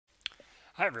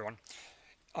Hi everyone.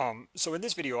 So in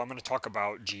this video, I'm going to talk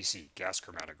about GC, a gas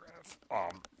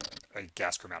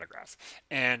chromatograph,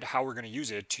 and how we're going to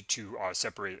use it to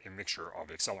separate a mixture of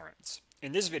accelerants.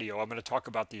 In this video, I'm going to talk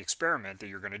about the experiment that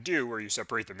you're going to do where you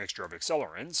separate the mixture of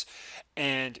accelerants,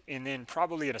 and then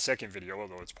probably in a second video,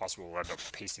 although it's possible we'll end up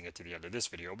pasting it to the end of this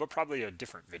video, but probably a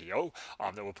different video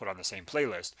that we'll put on the same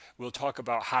playlist, we'll talk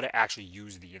about how to actually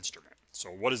use the instrument. So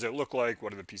what does it look like?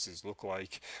 What do the pieces look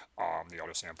like? The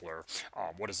auto sampler,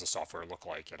 what does the software look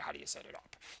like, and how do you set it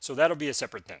up? So that'll be a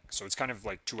separate thing. So it's kind of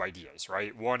like two ideas,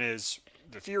 right? One is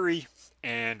the theory,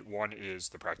 and one is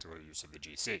the practical use of the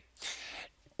GC.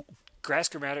 Gas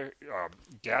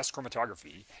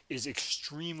chromatography is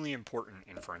extremely important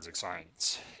in forensic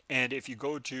science. And if you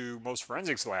go to most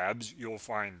forensics labs, you'll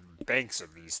find banks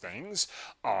of these things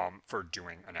for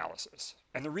doing analysis.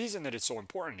 And the reason that it's so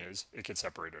important is it can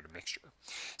separate out a mixture.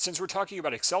 Since we're talking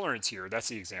about accelerants here, that's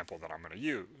the example that I'm going to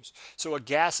use. So a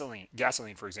gasoline,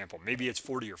 for example, maybe it's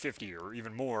 40 or 50 or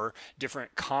even more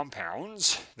different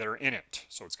compounds that are in it.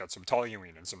 So it's got some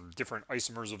toluene and some different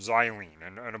isomers of xylene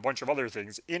and a bunch of other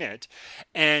things in it.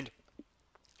 And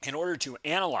in order to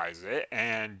analyze it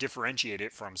and differentiate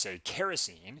it from, say,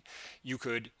 kerosene, you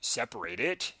could separate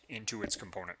it into its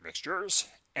component mixtures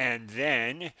and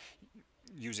then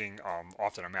using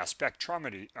often a mass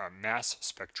spectrometer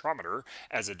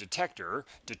as a detector,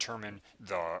 determine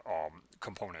the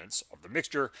components of the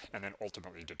mixture, and then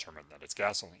ultimately determine that it's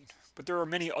gasoline. But there are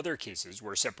many other cases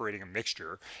where separating a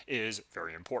mixture is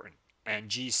very important. And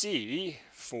GC,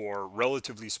 for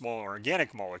relatively small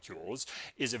organic molecules,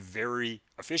 is a very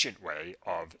efficient way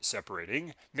of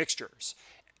separating mixtures.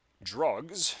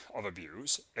 Drugs of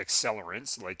abuse,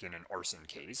 accelerants like in an arson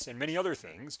case, and many other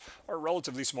things are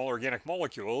relatively small organic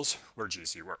molecules where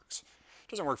GC works. It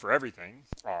doesn't work for everything,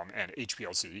 and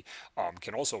HPLC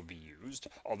can also be used,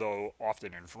 although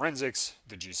often in forensics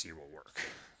the GC will work.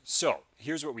 So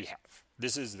here's what we have.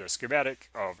 This is the schematic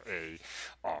of a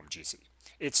GC.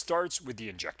 It starts with the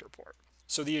injector port.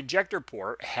 So the injector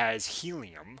port has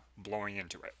helium blowing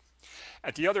into it.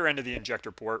 At the other end of the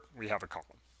injector port, we have a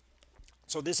column.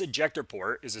 So this ejector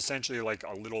port is essentially like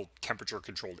a little temperature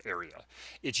controlled area.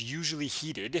 It's usually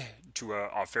heated to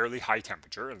a fairly high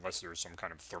temperature, unless there's some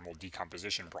kind of thermal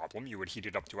decomposition problem. You would heat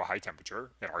it up to a high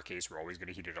temperature. In our case, we're always going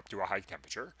to heat it up to a high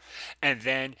temperature. And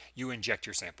then you inject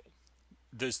your sample.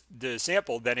 The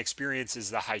sample then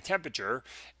experiences the high temperature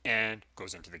and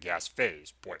goes into the gas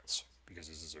phase, boils, because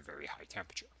this is a very high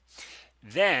temperature.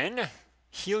 Then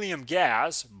helium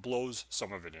gas blows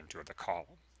some of it into the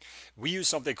column. We use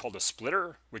something called a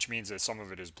splitter, which means that some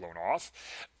of it is blown off,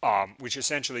 which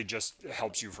essentially just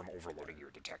helps you from overloading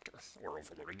your detector or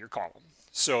overloading your column.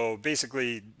 So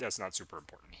basically, that's not super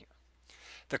important here.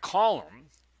 The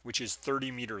column, which is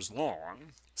 30 meters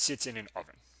long, sits in an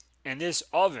oven. And this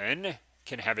oven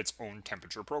can have its own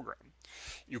temperature program.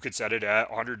 You could set it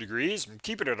at 100 degrees and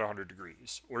keep it at 100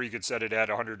 degrees. Or you could set it at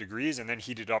 100 degrees and then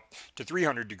heat it up to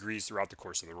 300 degrees throughout the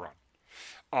course of the run.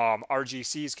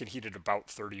 RGCs can heat at about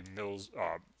 30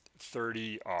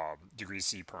 degrees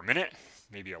C per minute,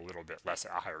 maybe a little bit less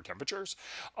at higher temperatures.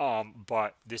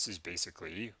 But this is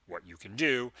basically what you can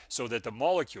do so that the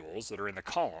molecules that are in the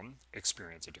column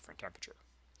experience a different temperature.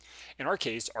 In our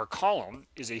case, our column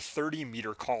is a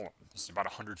 30-meter column. This is about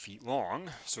 100 feet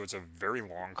long, so it's a very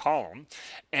long column.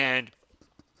 And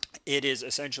it is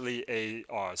essentially a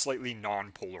slightly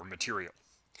non-polar material.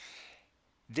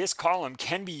 This column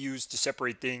can be used to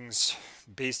separate things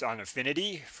based on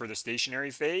affinity for the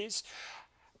stationary phase.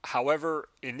 However,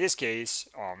 in this case,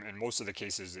 and most of the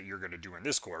cases that you're going to do in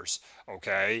this course,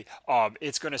 okay,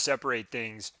 it's going to separate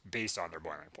things based on their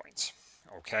boiling points.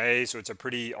 Okay, so it's a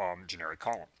pretty generic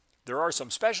column. There are some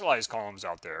specialized columns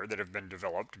out there that have been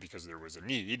developed because there was a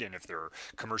need, and if they're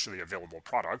commercially available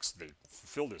products, they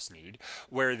fulfill this need,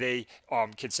 where they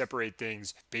can separate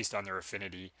things based on their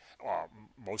affinity,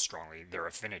 most strongly their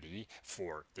affinity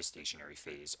for the stationary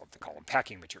phase of the column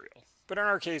packing material. But in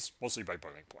our case, mostly by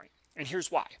boiling point. And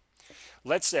here's why.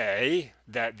 Let's say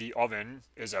that the oven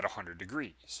is at 100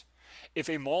 degrees. If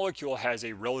a molecule has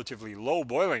a relatively low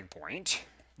boiling point,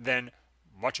 then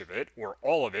much of it or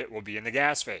all of it will be in the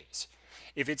gas phase.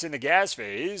 If it's in the gas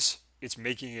phase, it's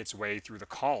making its way through the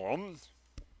column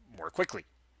more quickly.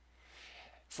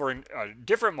 For a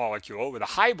different molecule with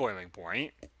a high boiling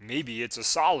point, maybe it's a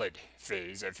solid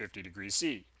phase at 50 degrees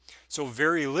C. So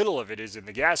very little of it is in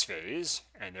the gas phase,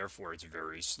 and therefore it's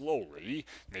very slowly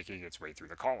making its way through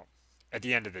the column. At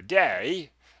the end of the day,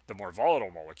 the more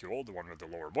volatile molecule, the one with the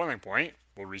lower boiling point,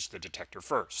 will reach the detector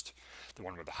first. The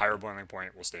one with the higher boiling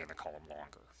point will stay in the column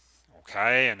longer.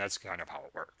 Okay, and that's kind of how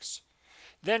it works.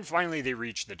 Then finally they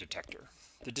reach the detector.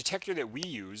 The detector that we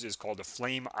use is called a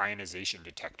flame ionization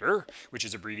detector, which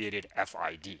is abbreviated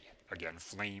FID. Again,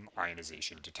 flame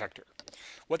ionization detector.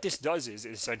 What this does is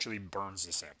it essentially burns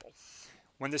the sample.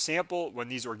 When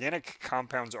these organic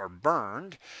compounds are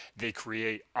burned, they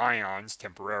create ions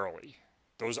temporarily.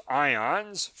 Those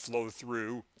ions flow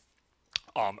through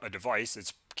a device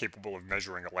that's capable of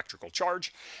measuring electrical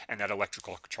charge, and that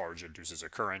electrical charge induces a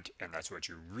current, and that's what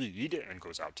you read and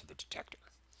goes out to the detector.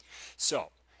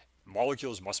 So,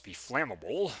 molecules must be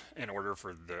flammable in order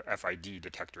for the FID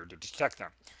detector to detect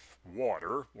them.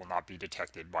 Water will not be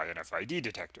detected by an FID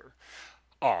detector.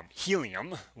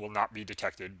 Helium will not be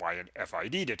detected by an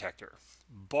FID detector,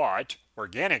 but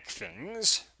organic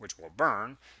things, which will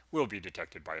burn, will be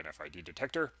detected by an FID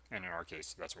detector, and in our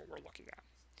case, that's what we're looking at.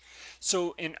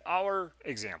 So in our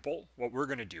example, what we're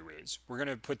going to do is we're going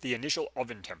to put the initial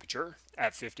oven temperature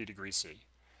at 50 degrees C.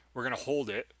 We're going to hold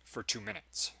it for 2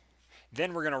 minutes.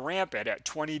 Then we're going to ramp it at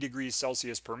 20 degrees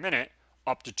Celsius per minute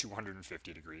up to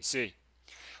 250 degrees C.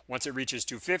 Once it reaches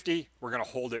 250, we're going to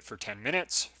hold it for 10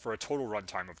 minutes for a total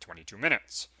runtime of 22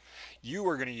 minutes. You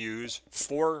are going to use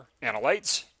 4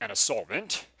 analytes and a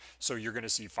solvent, so you're going to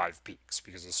see 5 peaks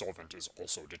because the solvent is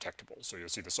also detectable. So you'll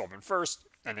see the solvent first,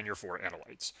 and then your 4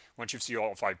 analytes. Once you see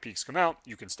all 5 peaks come out,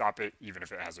 you can stop it even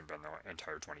if it hasn't been the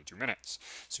entire 22 minutes.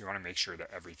 So you want to make sure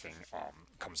that everything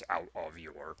comes out of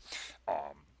your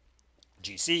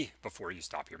GC before you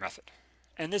stop your method.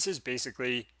 And this is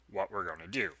basically what we're going to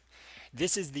do.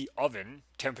 This is the oven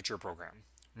temperature program.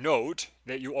 Note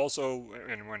that you also,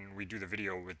 and when we do the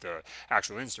video with the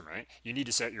actual instrument, you need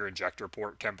to set your injector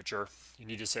port temperature. You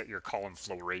need to set your column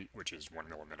flow rate, which is 1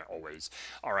 milliminute always.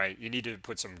 All right, you need to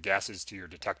put some gases to your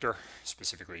detector,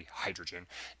 specifically hydrogen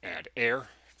and air,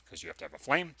 because you have to have a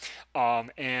flame.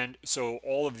 And so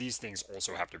all of these things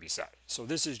also have to be set. So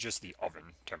this is just the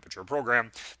oven temperature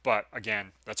program. But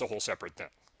again, that's a whole separate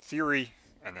thing. Theory,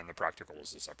 and then the practical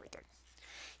is a separate thing.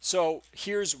 So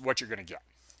here's what you're going to get.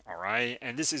 All right,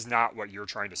 and this is not what you're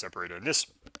trying to separate in this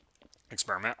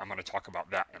experiment. I'm going to talk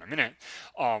about that in a minute.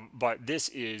 But this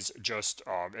is just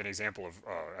an example of,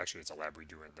 actually it's a lab we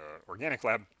do in the organic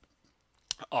lab,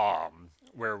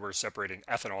 where we're separating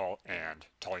ethanol and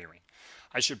toluene.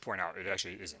 I should point out it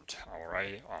actually isn't. All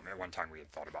right, at one time we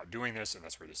had thought about doing this, and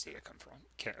that's where this data comes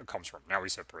from. Now we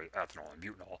separate ethanol and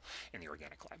butanol in the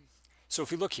organic lab. So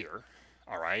if we look here,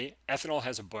 all right, ethanol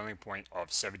has a boiling point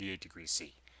of 78 degrees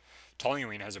C.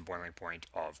 Toluene has a boiling point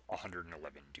of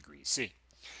 111 degrees C.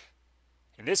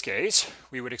 In this case,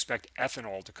 we would expect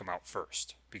ethanol to come out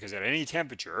first, because at any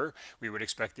temperature, we would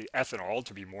expect the ethanol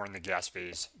to be more in the gas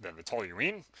phase than the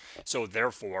toluene, so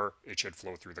therefore it should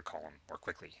flow through the column more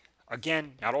quickly.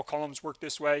 Again, not all columns work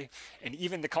this way, and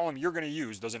even the column you're going to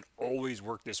use doesn't always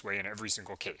work this way in every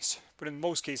single case, but in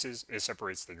most cases, it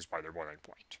separates things by their boiling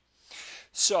point.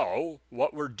 So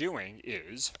what we're doing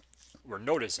is we're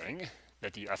noticing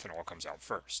that the ethanol comes out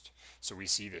first. So we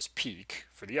see this peak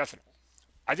for the ethanol.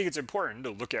 I think it's important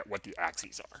to look at what the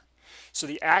axes are. So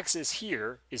the axis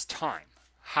here is time.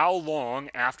 How long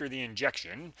after the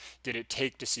injection did it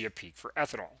take to see a peak for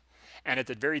ethanol? And at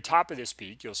the very top of this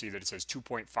peak, you'll see that it says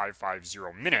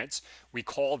 2.550 minutes. We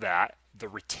call that the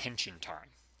retention time.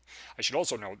 I should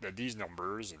also note that these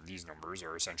numbers and these numbers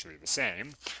are essentially the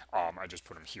same. I just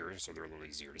put them here so they're a little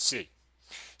easier to see.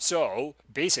 So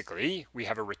basically, we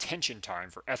have a retention time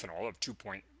for ethanol of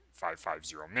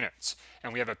 2.550 minutes,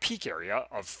 and we have a peak area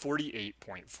of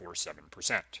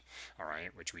 48.47%, all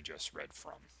right, which we just read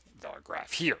from the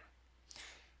graph here.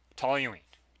 Toluene.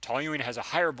 Toluene has a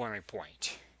higher boiling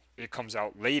point. It comes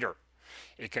out later.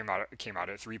 It came out at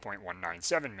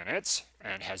 3.197 minutes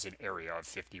and has an area of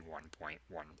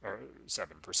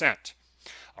 51.17%.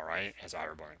 All right, has a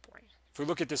higher boiling point. If we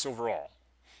look at this overall,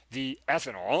 the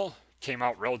ethanol came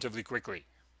out relatively quickly,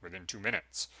 within 2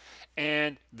 minutes,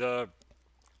 and the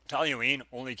toluene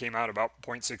only came out about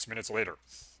 0.6 minutes later.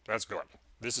 That's good.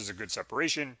 This is a good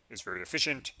separation, it's very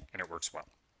efficient, and it works well.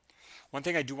 One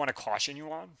thing I do want to caution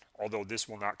you on, although this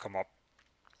will not come up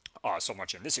so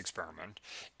much in this experiment,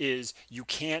 is you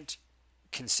can't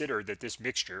consider that this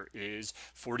mixture is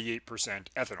 48%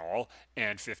 ethanol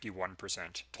and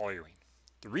 51% toluene.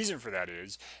 The reason for that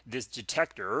is this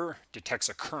detector detects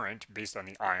a current based on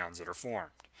the ions that are formed.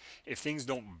 If things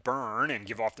don't burn and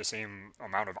give off the same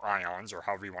amount of ions, or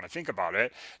however you want to think about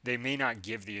it, they may not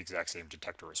give the exact same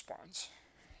detector response.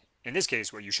 In this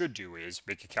case, what you should do is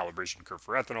make a calibration curve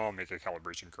for ethanol, make a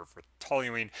calibration curve for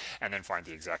toluene, and then find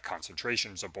the exact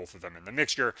concentrations of both of them in the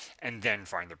mixture, and then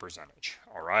find the percentage.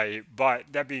 All right, but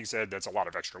that being said, that's a lot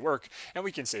of extra work, and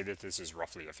we can say that this is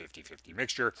roughly a 50-50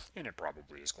 mixture, and it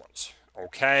probably is close.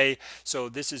 Okay, so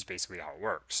this is basically how it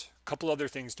works. A couple other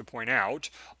things to point out,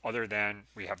 other than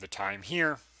we have the time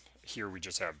here. Here we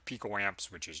just have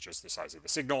picoamps, which is just the size of the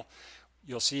signal.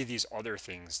 You'll see these other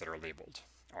things that are labeled.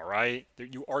 All right,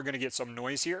 you are going to get some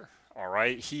noise here. All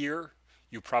right, here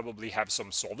you probably have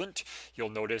some solvent. You'll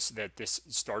notice that this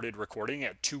started recording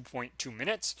at 2.2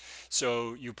 minutes.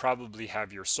 So you probably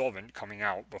have your solvent coming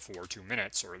out before 2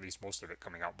 minutes, or at least most of it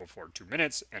coming out before 2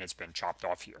 minutes, and it's been chopped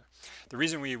off here. The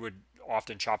reason we would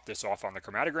often chop this off on the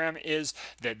chromatogram is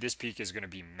that this peak is going to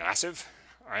be massive,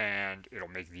 and it'll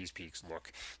make these peaks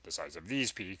look the size of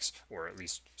these peaks, or at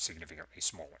least significantly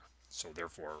smaller. So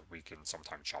therefore, we can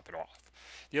sometimes chop it off.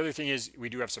 The other thing is we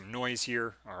do have some noise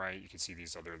here. All right, you can see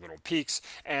these other little peaks,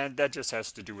 and that just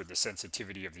has to do with the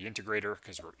sensitivity of the integrator,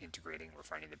 because we're integrating, we're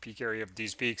finding the peak area of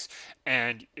these peaks,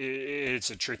 and it's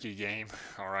a tricky game.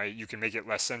 All right, you can make it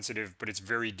less sensitive, but it's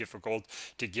very difficult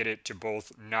to get it to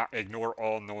both not ignore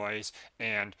all noise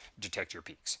and detect your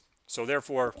peaks. So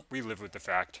therefore, we live with the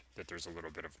fact that there's a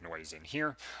little bit of noise in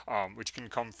here, which can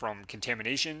come from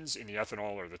contaminations in the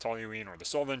ethanol or the toluene or the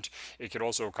solvent. It could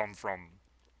also come from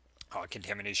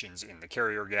contaminations in the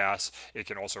carrier gas. It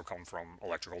can also come from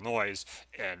electrical noise,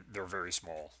 and they're very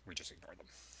small. We just ignore them.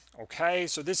 Okay,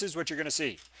 so this is what you're going to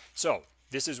see. So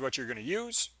this is what you're going to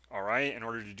use, all right, in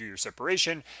order to do your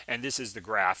separation, and this is the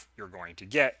graph you're going to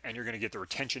get, and you're going to get the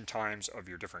retention times of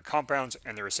your different compounds,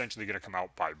 and they're essentially going to come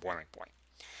out by boiling point.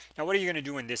 Now, what are you going to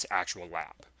do in this actual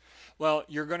lab? Well,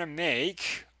 you're going to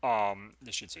make,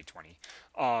 this should say 20,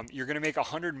 you're going to make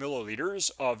 100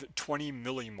 milliliters of 20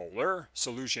 millimolar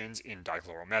solutions in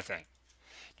dichloromethane.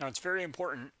 Now, it's very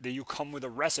important that you come with a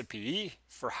recipe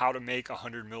for how to make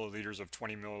 100 milliliters of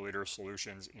 20 milliliter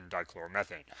solutions in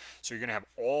dichloromethane. So you're going to have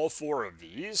all four of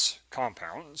these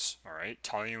compounds, all right,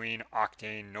 toluene,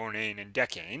 octane, nonane, and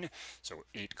decane, so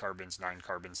 8 carbons, 9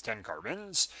 carbons, 10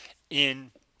 carbons,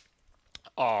 in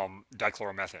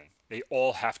dichloromethane. They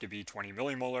all have to be 20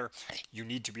 millimolar. You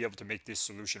need to be able to make this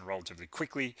solution relatively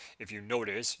quickly. If you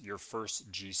notice, your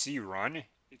first GC run,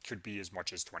 it could be as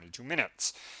much as 22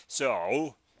 minutes.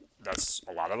 So that's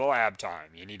a lot of the lab time.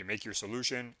 You need to make your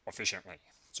solution efficiently.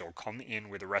 So come in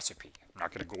with a recipe. I'm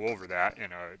not going to go over that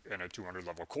in a 200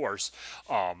 level course,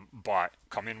 but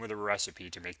come in with a recipe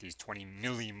to make these 20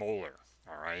 millimolar,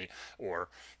 all right, or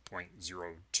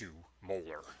 0.02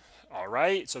 molar. All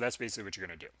right, so that's basically what you're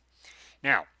going to do.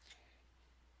 Now,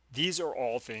 these are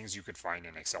all things you could find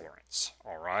in accelerants.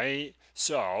 All right,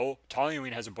 so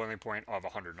toluene has a boiling point of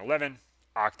 111,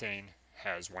 octane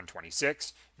has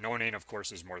 126, nonane, of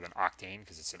course, is more than octane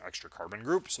because it's an extra carbon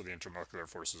group, so the intermolecular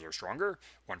forces are stronger,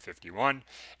 151,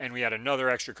 and we had another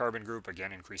extra carbon group,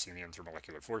 again increasing the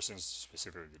intermolecular forces,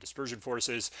 specifically the dispersion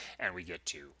forces, and we get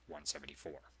to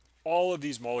 174. All of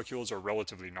these molecules are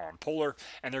relatively nonpolar,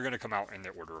 and they're going to come out in the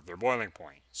order of their boiling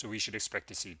point. So we should expect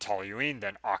to see toluene,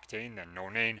 then octane, then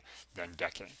nonane, then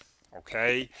decane.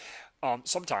 Okay?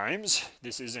 Sometimes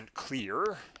this isn't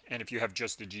clear, and if you have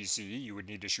just the GC, you would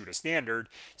need to shoot a standard,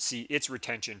 see its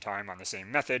retention time on the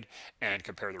same method, and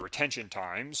compare the retention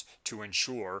times to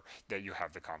ensure that you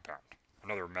have the compound.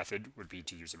 Another method would be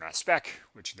to use a mass spec,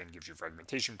 which then gives you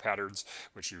fragmentation patterns,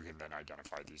 which you can then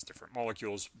identify these different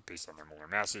molecules based on their molar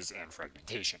masses and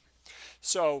fragmentation.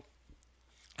 So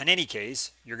in any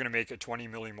case, you're going to make a 20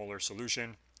 millimolar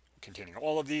solution containing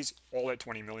all of these, all at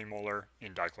 20 millimolar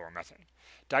in dichloromethane.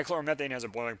 Dichloromethane has a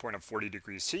boiling point of 40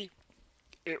 degrees C.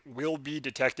 It will be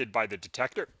detected by the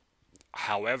detector.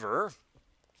 However,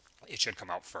 it should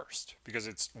come out first because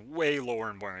it's way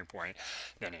lower in boiling point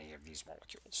than any of these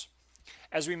molecules.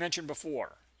 As we mentioned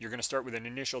before, you're going to start with an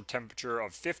initial temperature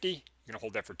of 50. You're going to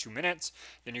hold that for 2 minutes.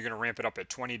 Then you're going to ramp it up at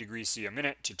 20 degrees C a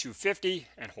minute to 250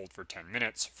 and hold for 10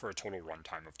 minutes for a total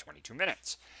runtime of 22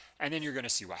 minutes. And then you're going to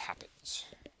see what happens.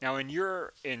 Now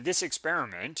in this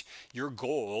experiment, your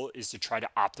goal is to try to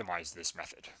optimize this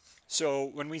method. So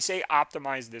when we say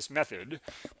optimize this method,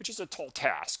 which is a tall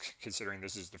task, considering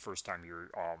this is the first time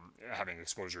you're having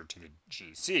exposure to the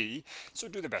GC, so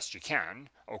do the best you can,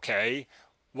 okay?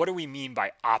 What do we mean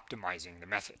by optimizing the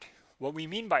method? What we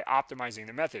mean by optimizing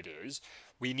the method is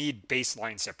we need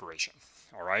baseline separation,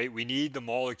 all right? We need the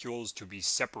molecules to be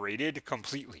separated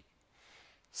completely.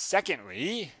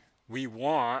 Secondly, we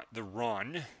want the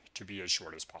run to be as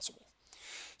short as possible.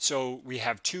 So we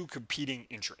have two competing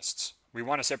interests. We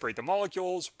want to separate the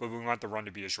molecules, but we want the run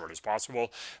to be as short as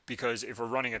possible, because if we're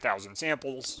running 1,000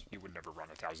 samples, you would never run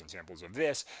 1,000 samples of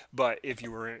this, but if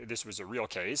this was a real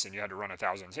case and you had to run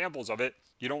 1,000 samples of it,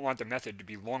 you don't want the method to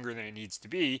be longer than it needs to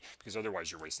be, because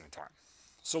otherwise you're wasting time.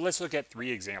 So let's look at 3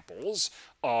 examples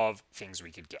of things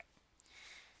we could get.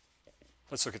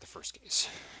 Let's look at the first case.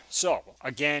 So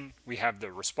again, we have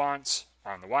the response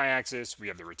on the y-axis, we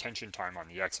have the retention time on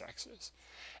the x-axis.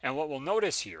 And what we'll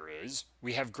notice here is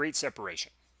we have great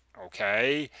separation.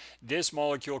 Okay, this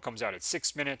molecule comes out at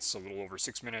 6 minutes, a little over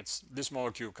 6 minutes. This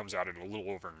molecule comes out at a little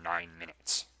over 9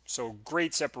 minutes. So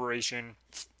great separation.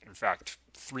 In fact,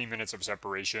 3 minutes of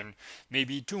separation,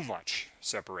 maybe too much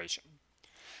separation.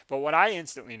 But what I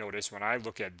instantly notice when I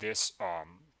look at this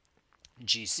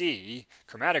GC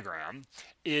chromatogram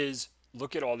is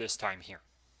look at all this time here.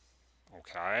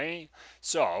 Okay,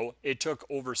 so it took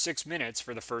over 6 minutes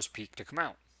for the first peak to come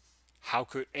out.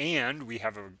 And we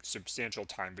have a substantial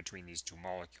time between these two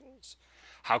molecules.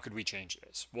 How could we change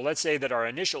this? Well, let's say that our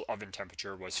initial oven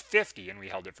temperature was 50 and we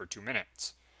held it for 2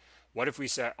 minutes. What if we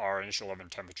set our initial oven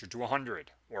temperature to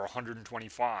 100 or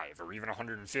 125 or even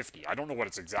 150? I don't know what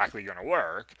it's exactly going to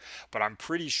work, but I'm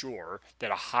pretty sure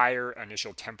that a higher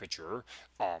initial temperature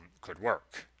could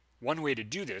work. One way to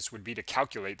do this would be to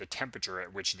calculate the temperature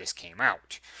at which this came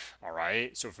out. All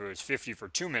right, so if it was 50 for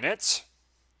 2 minutes,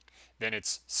 then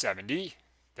it's 70,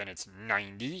 then it's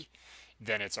 90,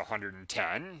 then it's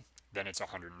 110, then it's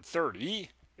 130.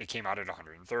 It came out at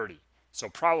 130. So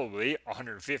probably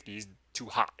 150 is too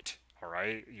hot. All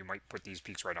right, you might put these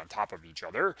peaks right on top of each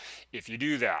other if you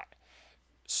do that.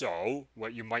 So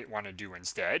what you might want to do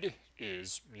instead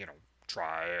is,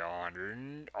 try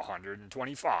 100,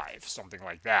 125, something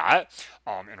like that,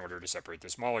 in order to separate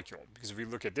this molecule. Because if we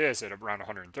look at this at around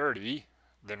 130,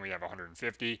 then we have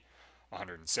 150,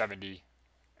 170,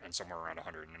 and somewhere around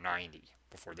 190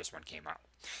 before this one came out.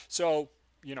 So,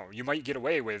 you might get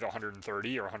away with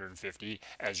 130 or 150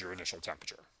 as your initial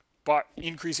temperature. But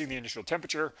increasing the initial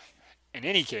temperature, in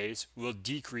any case, will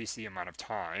decrease the amount of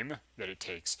time that it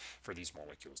takes for these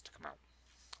molecules to come out.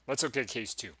 Let's look at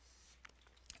case 2.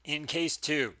 In case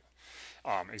 2,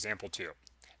 example 2,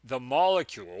 the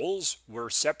molecules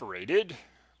were separated,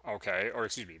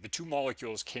 the 2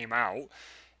 molecules came out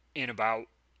in about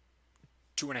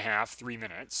 2.5, 3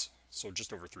 minutes, so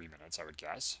just over 3 minutes, I would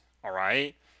guess. All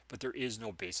right, but there is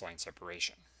no baseline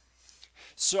separation.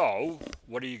 So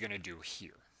what are you going to do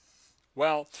here?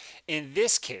 Well, in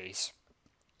this case,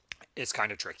 it's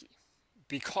kind of tricky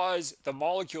because the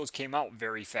molecules came out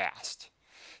very fast.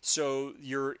 So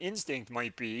your instinct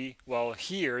might be, well,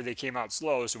 here they came out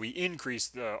slow, so we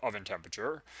increased the oven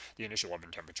temperature, the initial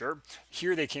oven temperature.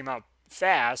 Here they came out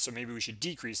fast, so maybe we should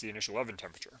decrease the initial oven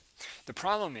temperature. The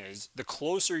problem is, the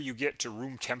closer you get to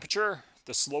room temperature,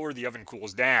 the slower the oven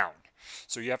cools down.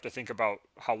 So you have to think about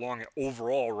how long an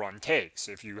overall run takes.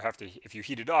 If you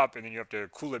heat it up and then you have to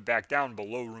cool it back down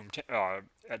below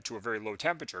to a very low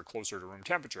temperature, closer to room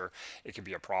temperature, it can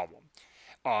be a problem.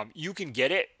 You can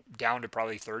get it down to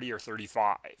probably 30 or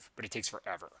 35, but it takes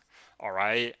forever. All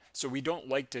right, so we don't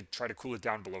like to try to cool it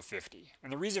down below 50.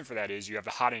 And the reason for that is you have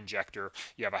the hot injector,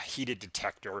 you have a heated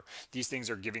detector. These things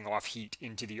are giving off heat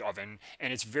into the oven,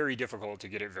 and it's very difficult to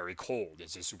get it very cold.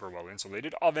 It's a super well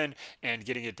insulated oven, and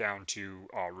getting it down to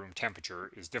room temperature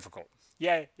is difficult.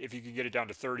 Yeah, if you can get it down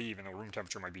to 30, even though room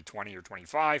temperature might be 20 or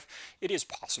 25, it is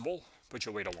possible, but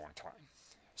you'll wait a long time.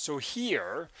 So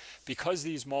here, because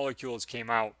these molecules came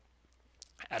out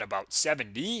at about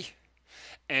 70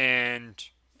 and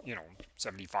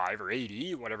 75 or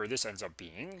 80, whatever this ends up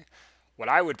being, what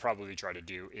I would probably try to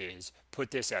do is put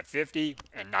this at 50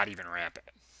 and not even ramp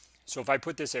it. So if I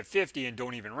put this at 50 and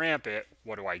don't even ramp it,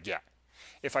 what do I get?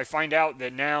 If I find out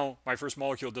that now my first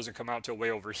molecule doesn't come out till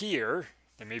way over here,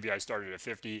 then maybe I started at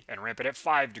 50 and ramp it at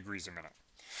 5 degrees a minute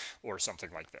or something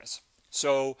like this.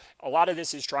 So a lot of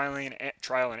this is trial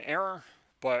and error,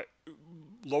 but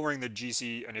lowering the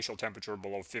GC initial temperature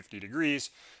below 50 degrees,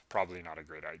 probably not a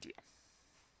great idea.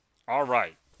 All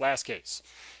right, last case.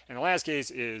 And the last case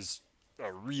is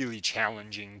a really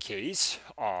challenging case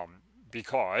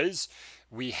because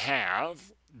we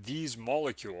have these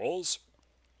molecules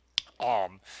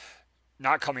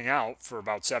not coming out for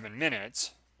about 7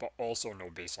 minutes, but also no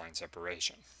baseline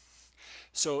separation.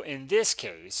 So in this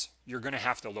case, you're going to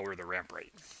have to lower the ramp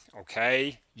rate.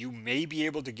 Okay, you may be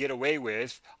able to get away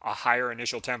with a higher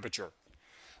initial temperature,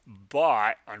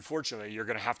 but unfortunately you're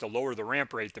going to have to lower the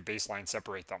ramp rate to baseline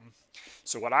separate them.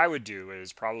 So what I would do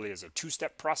is, probably as a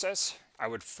 2-step process, I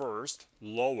would first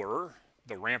lower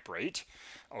the ramp rate,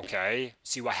 okay,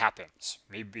 see what happens.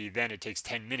 Maybe then it takes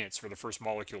 10 minutes for the first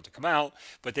molecule to come out,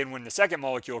 but then when the second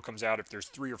molecule comes out, if there's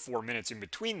 3 or 4 minutes in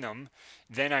between them,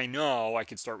 then I know I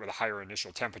can start with a higher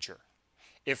initial temperature.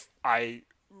 If I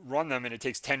run them and it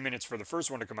takes 10 minutes for the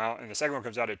first one to come out and the second one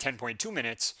comes out at 10.2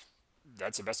 minutes,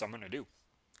 that's the best I'm going to do.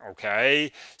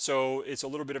 Okay, so it's a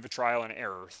little bit of a trial and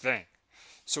error thing.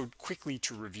 So quickly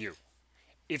to review.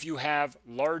 If you have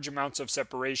large amounts of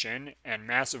separation and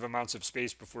massive amounts of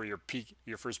space before your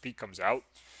first peak comes out,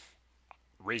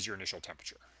 raise your initial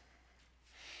temperature.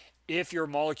 If your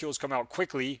molecules come out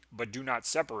quickly but do not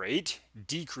separate,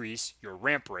 decrease your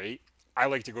ramp rate. I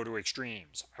like to go to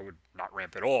extremes. I would not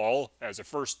ramp at all as a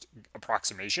first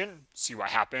approximation, see what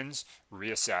happens,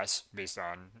 reassess based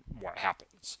on what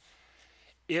happens.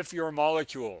 If your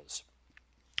molecules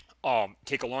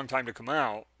take a long time to come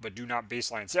out but do not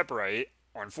baseline separate,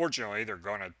 unfortunately,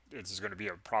 this is going to be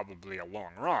probably a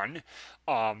long run,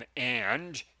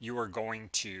 and you are going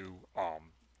to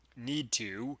need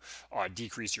to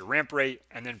decrease your ramp rate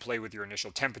and then play with your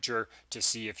initial temperature to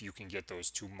see if you can get those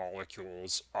two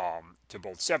molecules to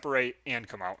both separate and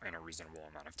come out in a reasonable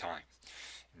amount of time.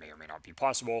 It may or may not be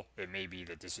possible. It may be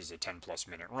that this is a 10+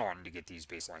 minute run to get these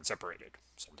baselines separated.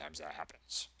 Sometimes that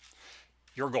happens.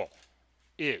 Your goal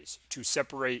is to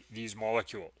separate these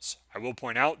molecules. I will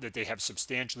point out that they have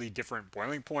substantially different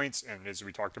boiling points, and as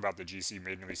we talked about, the GC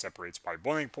mainly separates by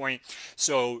boiling point,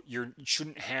 so you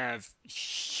shouldn't have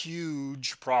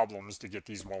huge problems to get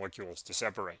these molecules to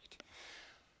separate.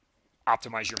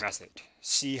 Optimize your method.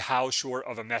 See how short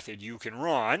of a method you can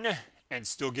run and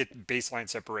still get baseline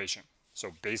separation.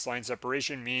 So baseline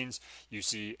separation means you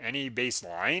see any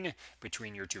baseline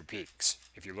between your two peaks.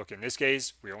 If you look in this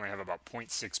case, we only have about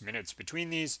 0.6 minutes between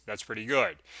these. That's pretty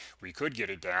good. We could get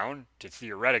it down to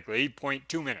theoretically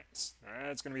 0.2 minutes.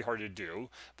 That's going to be hard to do,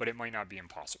 but it might not be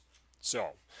impossible.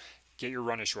 So get your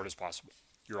run as short as possible.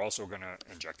 You're also going to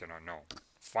inject an unknown.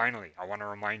 Finally, I want to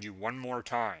remind you one more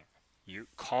time. You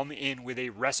come in with a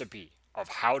recipe of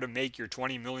how to make your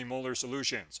 20 millimolar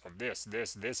solutions of this,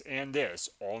 and this,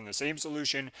 all in the same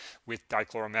solution with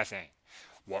dichloromethane.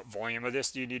 What volume of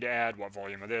this do you need to add? What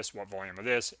volume of this? What volume of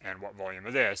this? And what volume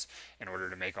of this in order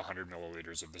to make 100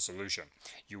 milliliters of the solution?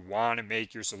 You want to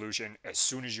make your solution as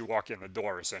soon as you walk in the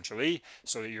door, essentially,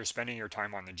 so that you're spending your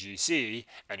time on the GC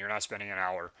and you're not spending an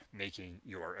hour making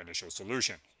your initial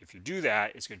solution. If you do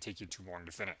that, it's going to take you too long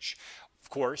to finish. Of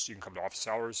course, you can come to office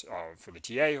hours for the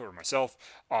TA or myself,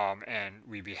 and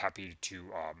we'd be happy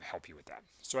to help you with that.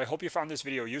 So I hope you found this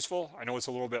video useful. I know it's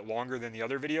a little bit longer than the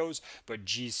other videos, but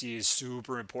GC is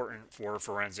super important for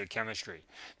forensic chemistry.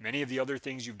 Many of the other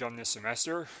things you've done this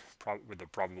semester, with the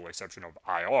probable exception of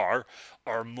IR,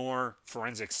 are more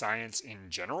forensic science in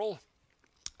general,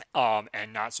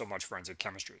 and not so much forensic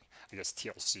chemistry. I guess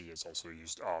TLC is also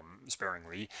used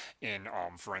sparingly in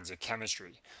forensic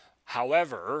chemistry.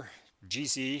 However,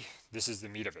 GC, this is the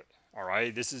meat of it. All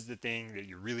right, this is the thing that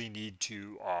you really need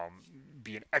to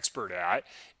be an expert at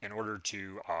in order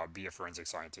to be a forensic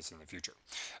scientist in the future,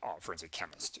 forensic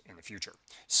chemist in the future.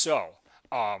 So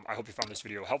I hope you found this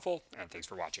video helpful, and thanks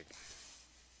for watching.